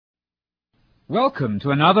Welcome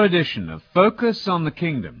to another edition of Focus on the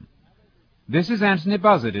Kingdom. This is Anthony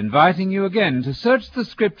Buzzard inviting you again to search the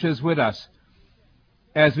Scriptures with us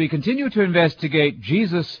as we continue to investigate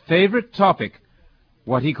Jesus' favorite topic,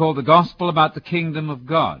 what he called the gospel about the kingdom of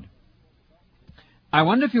God. I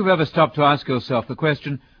wonder if you've ever stopped to ask yourself the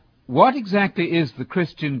question, what exactly is the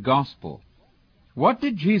Christian gospel? What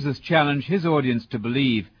did Jesus challenge his audience to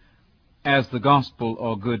believe as the gospel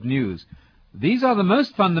or good news? These are the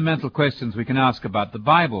most fundamental questions we can ask about the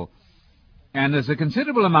Bible, and there's a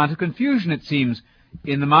considerable amount of confusion, it seems,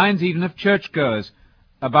 in the minds even of churchgoers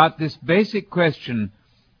about this basic question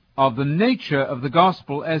of the nature of the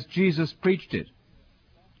gospel as Jesus preached it.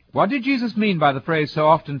 What did Jesus mean by the phrase so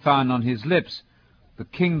often found on his lips, the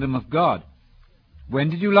kingdom of God? When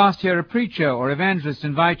did you last hear a preacher or evangelist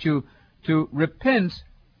invite you to repent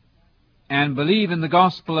and believe in the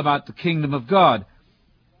gospel about the kingdom of God,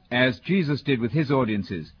 as Jesus did with his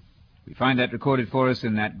audiences? We find that recorded for us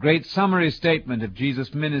in that great summary statement of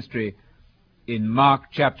Jesus' ministry in Mark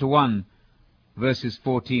chapter 1, verses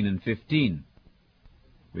 14 and 15.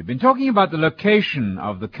 We've been talking about the location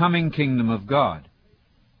of the coming kingdom of God.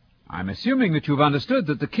 I'm assuming that you've understood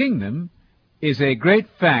that the kingdom is a great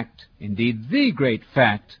fact, indeed the great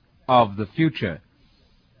fact, of the future.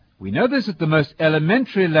 We know this at the most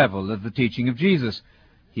elementary level of the teaching of Jesus.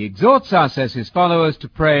 He exhorts us as his followers to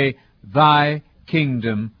pray, "Thy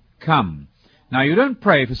kingdom come." Now, you don't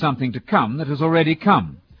pray for something to come that has already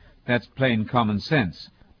come. That's plain common sense.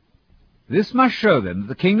 This must show them that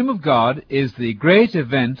the kingdom of God is the great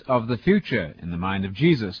event of the future in the mind of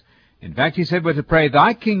Jesus. In fact, he said we're to pray,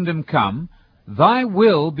 "Thy kingdom come, thy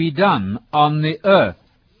will be done on the earth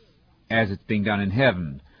as it's being done in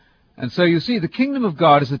heaven." And so you see, the kingdom of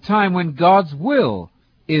God is a time when God's will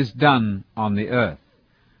is done on the earth.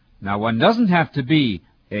 Now, one doesn't have to be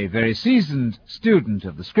a very seasoned student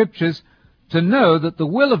of the Scriptures to know that the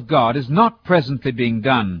will of God is not presently being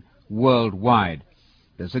done worldwide.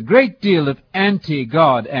 There's a great deal of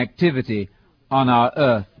anti-God activity on our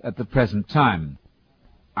earth at the present time.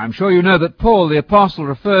 I'm sure you know that Paul the Apostle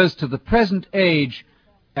refers to the present age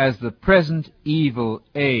as the present evil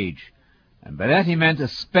age. And by that he meant a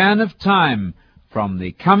span of time from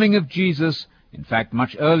the coming of Jesus, in fact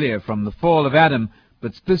much earlier from the fall of Adam,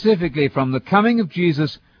 but specifically from the coming of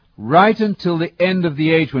Jesus right until the end of the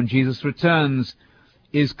age when Jesus returns,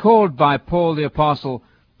 is called by Paul the Apostle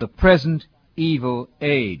the present evil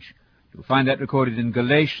age. You'll find that recorded in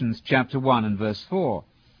Galatians chapter 1 and verse 4.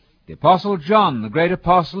 The Apostle John, the great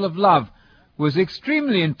apostle of love, was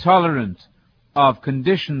extremely intolerant of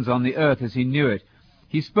conditions on the earth as he knew it.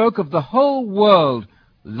 He spoke of the whole world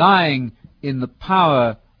lying in the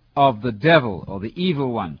power of the devil or the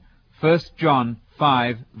evil one. 1 John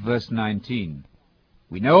 5, verse 19.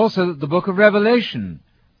 We know also that the book of Revelation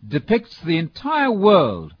depicts the entire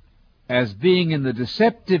world as being in the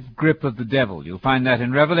deceptive grip of the devil. You'll find that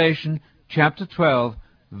in Revelation chapter 12,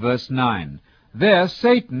 verse 9. There,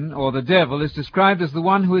 Satan, or the devil, is described as the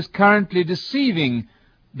one who is currently deceiving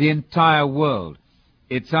the entire world.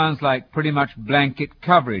 It sounds like pretty much blanket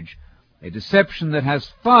coverage, a deception that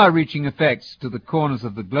has far-reaching effects to the corners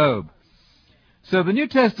of the globe. So the New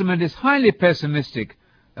Testament is highly pessimistic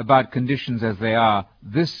about conditions as they are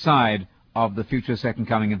this side of the future second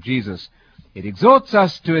coming of Jesus. It exhorts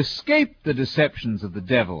us to escape the deceptions of the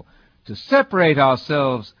devil, to separate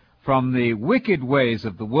ourselves from the wicked ways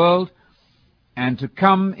of the world, and to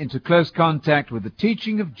come into close contact with the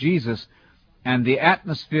teaching of Jesus and the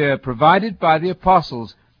atmosphere provided by the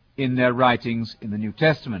apostles in their writings in the New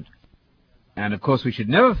Testament. And of course we should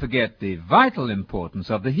never forget the vital importance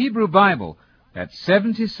of the Hebrew Bible. That's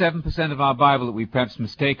 77% of our Bible that we perhaps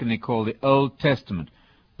mistakenly call the Old Testament,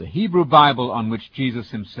 the Hebrew Bible on which Jesus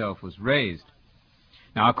himself was raised.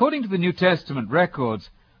 Now, according to the New Testament records,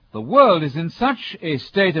 the world is in such a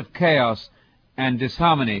state of chaos and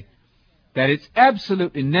disharmony that it's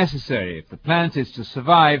absolutely necessary, if the planet is to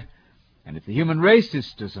survive, and if the human race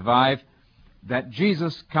is to survive, that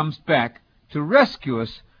Jesus comes back to rescue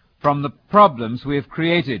us from the problems we have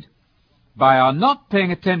created by our not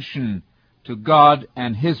paying attention to God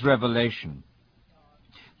and his revelation.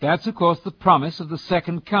 That's, of course, the promise of the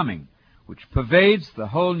second coming, which pervades the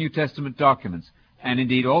whole New Testament documents, and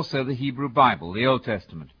indeed also the Hebrew Bible, the Old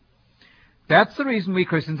Testament. That's the reason we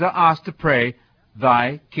Christians are asked to pray,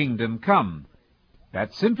 "Thy kingdom come."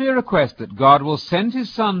 That's simply a request that God will send his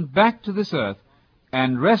Son back to this earth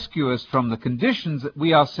and rescue us from the conditions that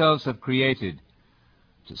we ourselves have created,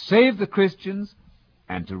 to save the Christians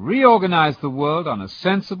and to reorganize the world on a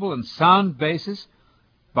sensible and sound basis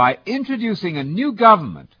by introducing a new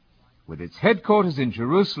government with its headquarters in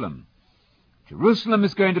Jerusalem. Jerusalem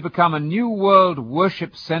is going to become a new world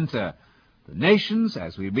worship center. The nations,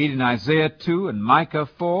 as we read in Isaiah 2 and Micah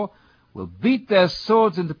 4, will beat their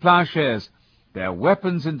swords into plowshares, their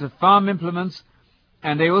weapons into farm implements,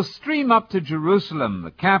 and they will stream up to Jerusalem,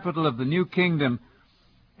 the capital of the new kingdom,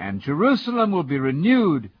 and Jerusalem will be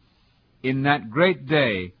renewed in that great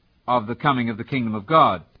day of the coming of the kingdom of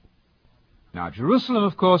God. Now, Jerusalem,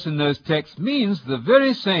 of course, in those texts means the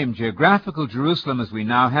very same geographical Jerusalem as we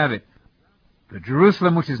now have it. The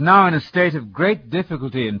Jerusalem which is now in a state of great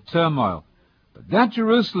difficulty and turmoil. But that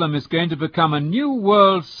Jerusalem is going to become a new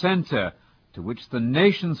world center to which the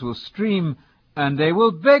nations will stream, and they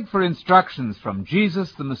will beg for instructions from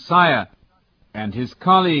Jesus the Messiah and his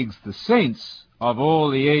colleagues, the saints of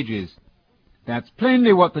all the ages. That's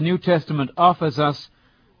plainly what the New Testament offers us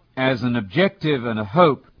as an objective and a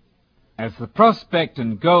hope, as the prospect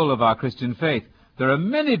and goal of our Christian faith. There are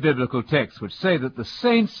many biblical texts which say that the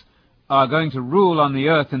saints are going to rule on the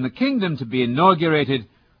earth in the kingdom to be inaugurated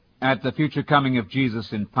at the future coming of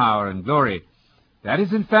Jesus in power and glory. That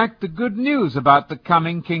is, in fact, the good news about the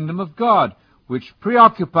coming kingdom of God, which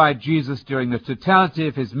preoccupied Jesus during the totality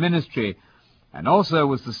of his ministry, and also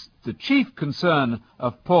was the chief concern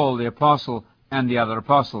of Paul the apostle and the other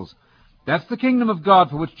apostles. That's the kingdom of God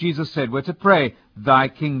for which Jesus said we're to pray, "Thy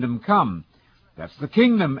kingdom come." That's the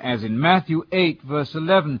kingdom, as in Matthew 8, verse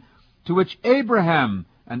 11, to which Abraham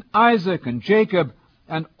and Isaac and Jacob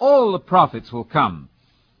and all the prophets will come.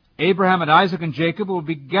 Abraham and Isaac and Jacob will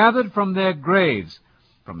be gathered from their graves,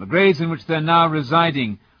 from the graves in which they're now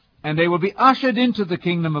residing, and they will be ushered into the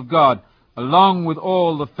kingdom of God, along with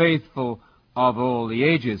all the faithful of all the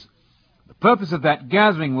ages. The purpose of that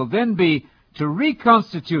gathering will then be to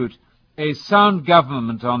reconstitute a sound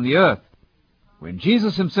government on the earth. When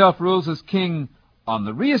Jesus himself rules as king on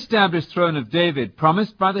the re-established throne of David,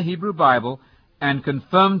 promised by the Hebrew Bible and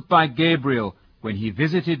confirmed by Gabriel when he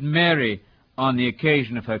visited Mary on the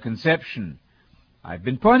occasion of her conception. I've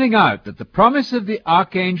been pointing out that the promise of the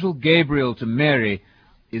archangel Gabriel to Mary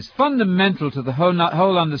is fundamental to the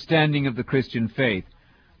whole understanding of the Christian faith.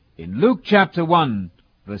 In Luke chapter 1,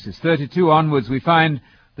 verses 32 onwards, we find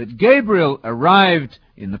that Gabriel arrived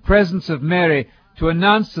in the presence of Mary to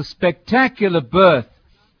announce the spectacular birth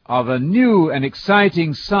of a new and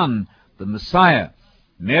exciting son, the Messiah.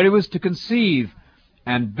 Mary was to conceive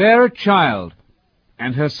and bear a child,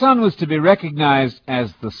 and her son was to be recognized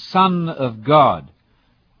as the Son of God.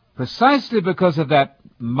 Precisely because of that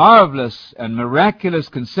marvelous and miraculous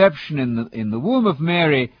conception in the womb of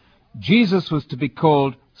Mary, Jesus was to be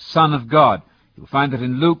called Son of God. You'll find that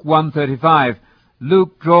in Luke 1:35,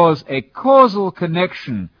 Luke draws a causal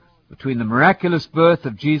connection between the miraculous birth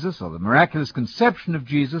of Jesus, or the miraculous conception of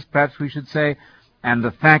Jesus, perhaps we should say, and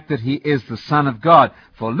the fact that he is the Son of God.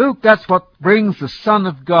 For Luke, that's what brings the Son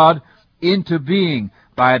of God into being,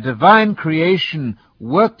 by a divine creation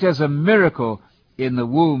worked as a miracle in the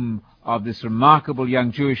womb of this remarkable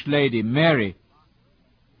young Jewish lady, Mary.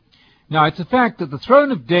 Now, it's a fact that the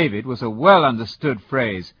throne of David was a well-understood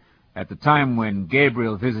phrase at the time when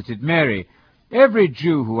Gabriel visited Mary. Every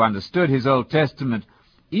Jew who understood his Old Testament,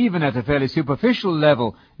 even at a fairly superficial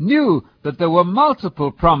level, knew that there were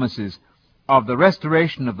multiple promises of the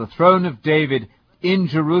restoration of the throne of David in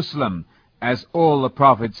Jerusalem, as all the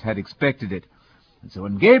prophets had expected it. And so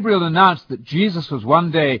when Gabriel announced that Jesus was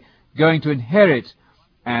one day going to inherit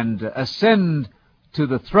and ascend to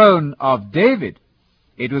the throne of David,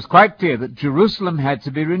 it was quite clear that Jerusalem had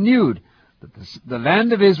to be renewed, that the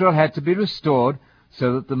land of Israel had to be restored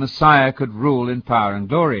so that the Messiah could rule in power and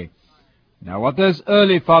glory. Now, what those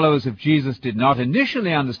early followers of Jesus did not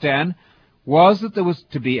initially understand was that there was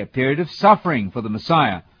to be a period of suffering for the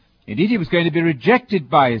Messiah. Indeed, he was going to be rejected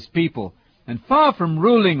by his people, and far from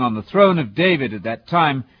ruling on the throne of David at that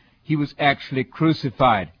time, he was actually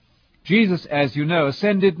crucified. Jesus, as you know,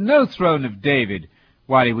 ascended no throne of David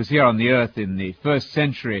while he was here on the earth in the first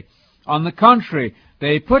century. On the contrary,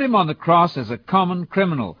 they put him on the cross as a common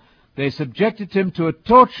criminal. They subjected him to a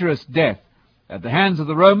torturous death at the hands of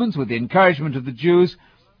the Romans with the encouragement of the Jews,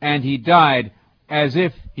 and he died as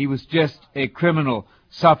if he was just a criminal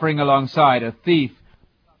suffering alongside a thief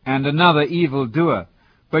and another evildoer.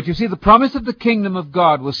 But you see, the promise of the kingdom of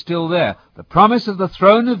God was still there. The promise of the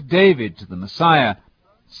throne of David to the Messiah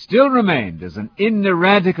still remained as an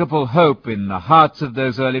ineradicable hope in the hearts of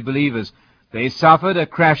those early believers. They suffered a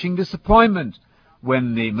crashing disappointment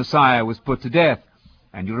when the Messiah was put to death.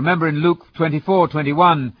 And you remember in Luke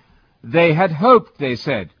 24:21, they had hoped, they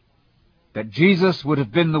said, that Jesus would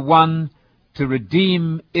have been the one to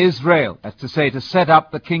redeem Israel, that's to say, to set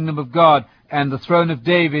up the kingdom of God and the throne of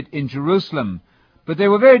David in Jerusalem. But they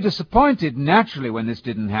were very disappointed, naturally, when this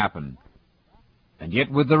didn't happen. And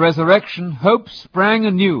yet with the resurrection, hope sprang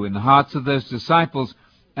anew in the hearts of those disciples,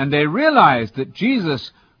 and they realized that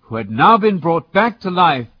Jesus, who had now been brought back to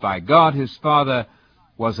life by God his Father,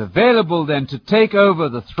 was available then to take over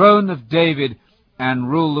the throne of David and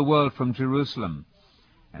rule the world from Jerusalem.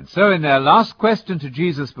 And so in their last question to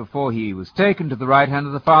Jesus before he was taken to the right hand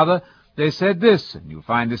of the Father, they said this, and you'll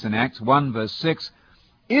find this in Acts 1 verse 6,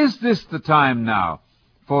 "Is this the time now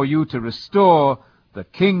for you to restore the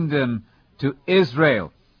kingdom to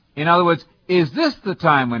Israel?" In other words, is this the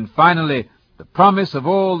time when finally the promise of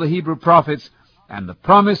all the Hebrew prophets and the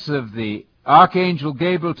promise of the archangel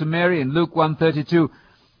Gabriel to Mary in Luke 1:32,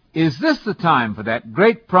 is this the time for that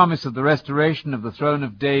great promise of the restoration of the throne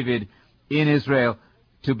of David in Israel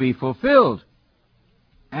to be fulfilled?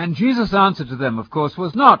 And Jesus' answer to them, of course,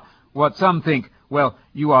 was not what some think, well,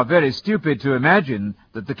 you are very stupid to imagine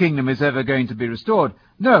that the kingdom is ever going to be restored.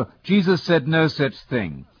 No, Jesus said no such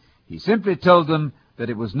thing. He simply told them that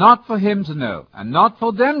it was not for him to know, and not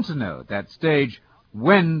for them to know at that stage,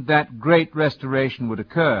 when that great restoration would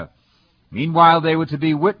occur. Meanwhile, they were to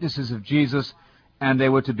be witnesses of Jesus, and they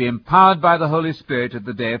were to be empowered by the Holy Spirit at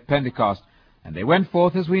the day of Pentecost. And they went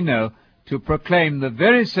forth, as we know, to proclaim the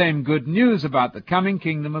very same good news about the coming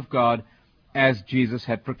kingdom of God as Jesus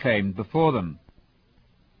had proclaimed before them.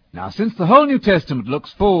 Now, since the whole New Testament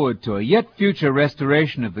looks forward to a yet future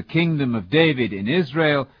restoration of the kingdom of David in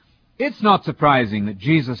Israel, it's not surprising that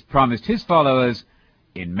Jesus promised his followers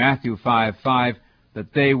in Matthew 5:5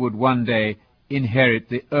 that they would one day inherit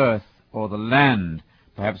the earth or the land.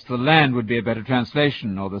 Perhaps the land would be a better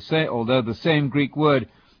translation, although the same Greek word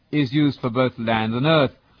is used for both land and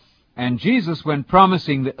earth. And Jesus, when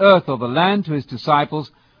promising the earth or the land to his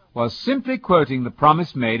disciples, was simply quoting the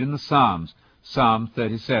promise made in the Psalms, Psalm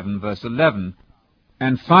 37, verse 11,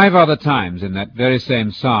 and 5 other times in that very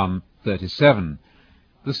same Psalm 37.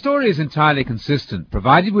 The story is entirely consistent,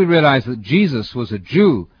 provided we realize that Jesus was a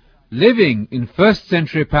Jew living in first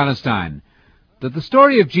century Palestine, that the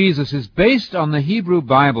story of Jesus is based on the Hebrew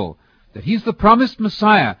Bible, that he's the promised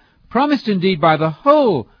Messiah, promised indeed by the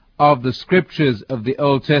whole of the scriptures of the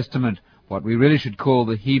Old Testament, what we really should call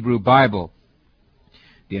the Hebrew Bible.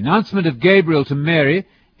 The announcement of Gabriel to Mary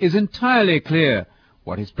is entirely clear.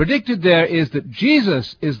 What is predicted there is that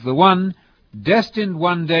Jesus is the one destined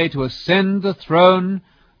one day to ascend the throne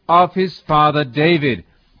of his father David.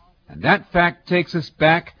 And that fact takes us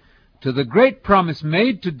back to the great promise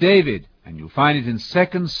made to David, and you'll find it in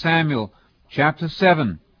 2 Samuel chapter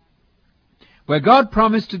 7, where God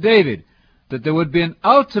promised to David that there would be an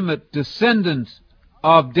ultimate descendant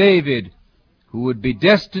of David who would be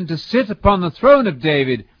destined to sit upon the throne of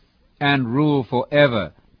David and rule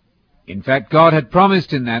forever. In fact, God had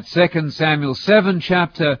promised in that 2 Samuel 7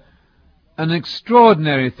 chapter an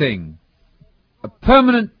extraordinary thing, a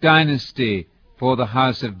permanent dynasty for the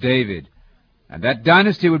house of David. And that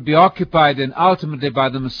dynasty would be occupied then ultimately by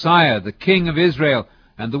the Messiah, the King of Israel.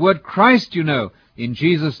 And the word Christ, you know, in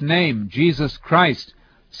Jesus' name, Jesus Christ,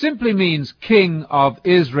 simply means King of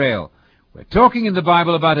Israel. We're talking in the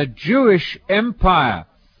Bible about a Jewish empire,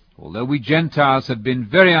 although we Gentiles have been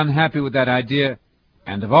very unhappy with that idea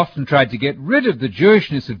and have often tried to get rid of the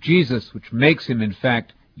Jewishness of Jesus, which makes him, in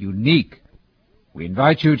fact, unique. We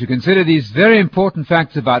invite you to consider these very important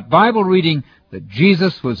facts about Bible reading, that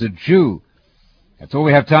Jesus was a Jew. That's all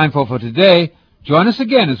we have time for today. Join us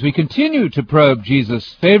again as we continue to probe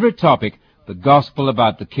Jesus' favorite topic, the gospel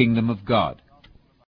about the kingdom of God.